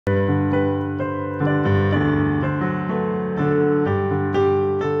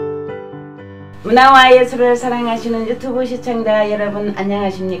문화와 예술을 사랑하시는 유튜브 시청자 여러분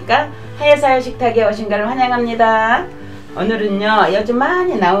안녕하십니까? 하예사의 식탁에 오신 걸 환영합니다. 오늘은요 요즘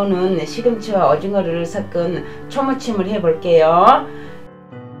많이 나오는 시금치와 오징어를 섞은 초무침을 해볼게요.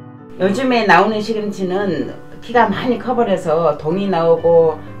 요즘에 나오는 시금치는 키가 많이 커버려서 동이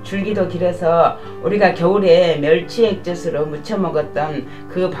나오고 줄기도 길어서 우리가 겨울에 멸치 액젓으로 무쳐 먹었던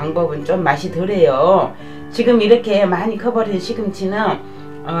그 방법은 좀 맛이 덜해요. 지금 이렇게 많이 커버린 시금치는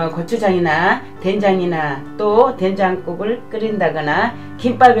고추장이나 된장이나 또 된장국을 끓인다거나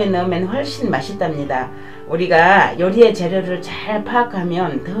김밥에 넣으면 훨씬 맛있답니다. 우리가 요리의 재료를 잘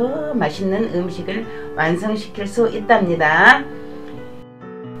파악하면 더 맛있는 음식을 완성시킬 수 있답니다.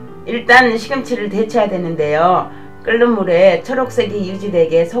 일단 시금치를 데쳐야 되는데요. 끓는 물에 초록색이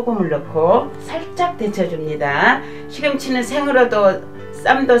유지되게 소금을 넣고 살짝 데쳐줍니다. 시금치는 생으로도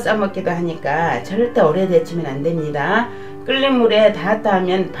쌈도 싸먹기도 하니까 절대 오래 데치면 안됩니다. 끓는 물에 닿았다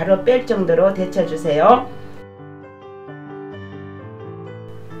하면 바로 뺄 정도로 데쳐주세요.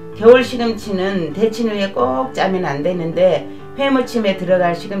 겨울 시금치는 데친 후에 꼭 짜면 안되는데 회무침에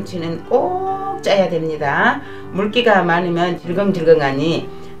들어갈 시금치는 꼭 짜야 됩니다. 물기가 많으면 질겅질겅하니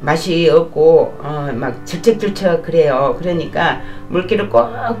맛이 없고 막 질척질척 그래요. 그러니까 물기를 꼭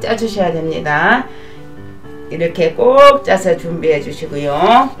짜주셔야 됩니다. 이렇게 꼭 짜서 준비해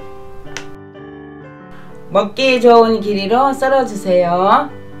주시고요. 먹기 좋은 길이로 썰어주세요.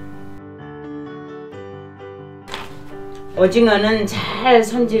 오징어는 잘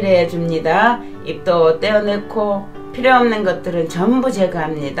손질해 줍니다. 잎도 떼어내고 필요없는 것들은 전부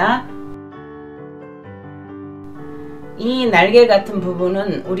제거합니다. 이 날개 같은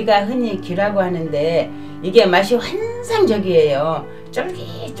부분은 우리가 흔히 귀라고 하는데 이게 맛이 환상적이에요.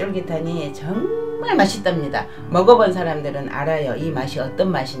 쫄깃쫄깃하니 정말 맛있답니다. 먹어본 사람들은 알아요. 이 맛이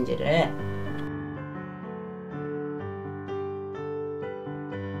어떤 맛인지를.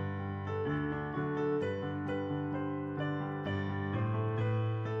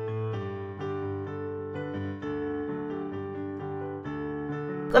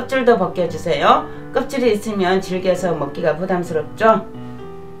 껍질도 벗겨주세요. 껍질이 있으면 질겨서 먹기가 부담스럽죠.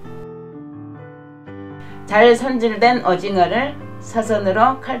 잘 손질된 오징어를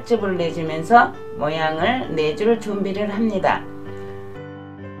사선으로 칼집을 내주면서 모양을 내줄 준비를 합니다.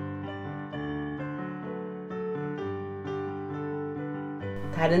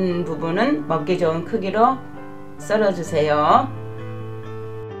 다른 부분은 먹기 좋은 크기로 썰어주세요.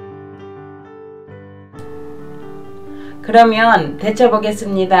 그러면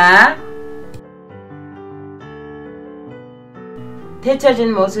데쳐보겠습니다.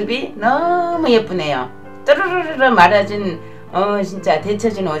 데쳐진 모습이 너무 예쁘네요. 또르르르 말아진 진짜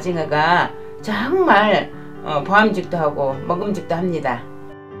데쳐진 오징어가 정말 보암직도 하고 먹음직도 합니다.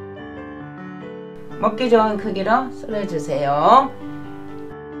 먹기 좋은 크기로 썰어주세요.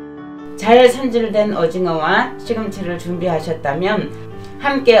 잘 손질된 오징어와 시금치를 준비하셨다면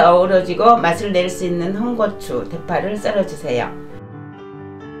함께 어우러지고 맛을 낼 수 있는 홍고추, 대파를 썰어주세요.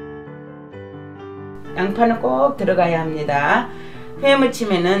 양파는 꼭 들어가야 합니다.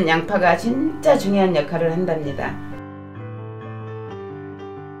 회무침에는 양파가 진짜 중요한 역할을 한답니다.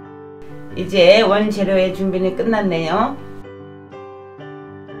 이제 원재료의 준비는 끝났네요.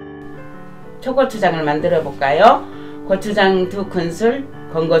 초고추장을 만들어 볼까요? 고추장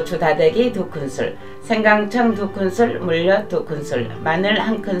 2큰술, 건고추 다대기 2큰술, 생강청 2큰술, 물엿 2큰술, 마늘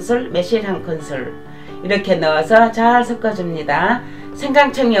 1큰술, 매실 1큰술 이렇게 넣어서 잘 섞어줍니다.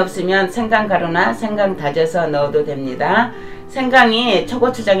 생강청이 없으면 생강가루나 생강 다져서 넣어도 됩니다. 생강이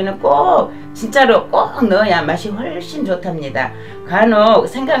초고추장에는 꼭 진짜로 꼭 넣어야 맛이 훨씬 좋답니다. 간혹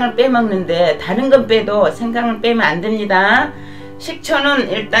생강을 빼먹는데 다른 건 빼도 생강을 빼면 안됩니다.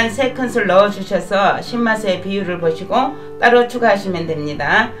 식초는 일단 3큰술 넣어주셔서 신맛의 비율을 보시고 따로 추가하시면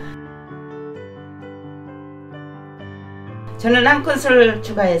됩니다. 저는 1큰술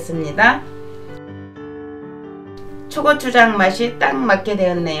추가했습니다. 초고추장 맛이 딱 맞게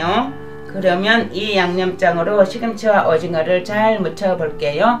되었네요. 그러면 이 양념장으로 시금치와 오징어를 잘 무쳐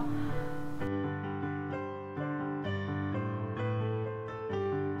볼게요.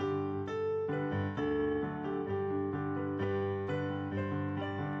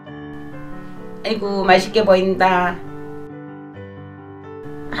 아이고 맛있게 보인다.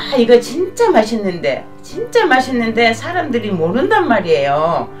 이거 진짜 맛있는데 사람들이 모른단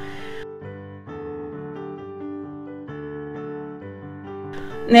말이에요.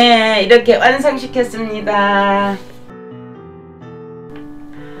 네, 이렇게 완성시켰습니다.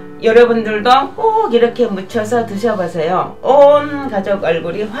 여러분들도 꼭 이렇게 무쳐서 드셔보세요. 온 가족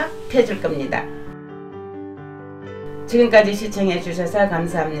얼굴이 확 펴질 겁니다. 지금까지 시청해주셔서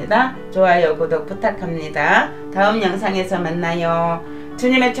감사합니다. 좋아요, 구독 부탁합니다. 다음 영상에서 만나요.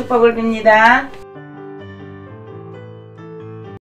 주님의 축복을 빕니다.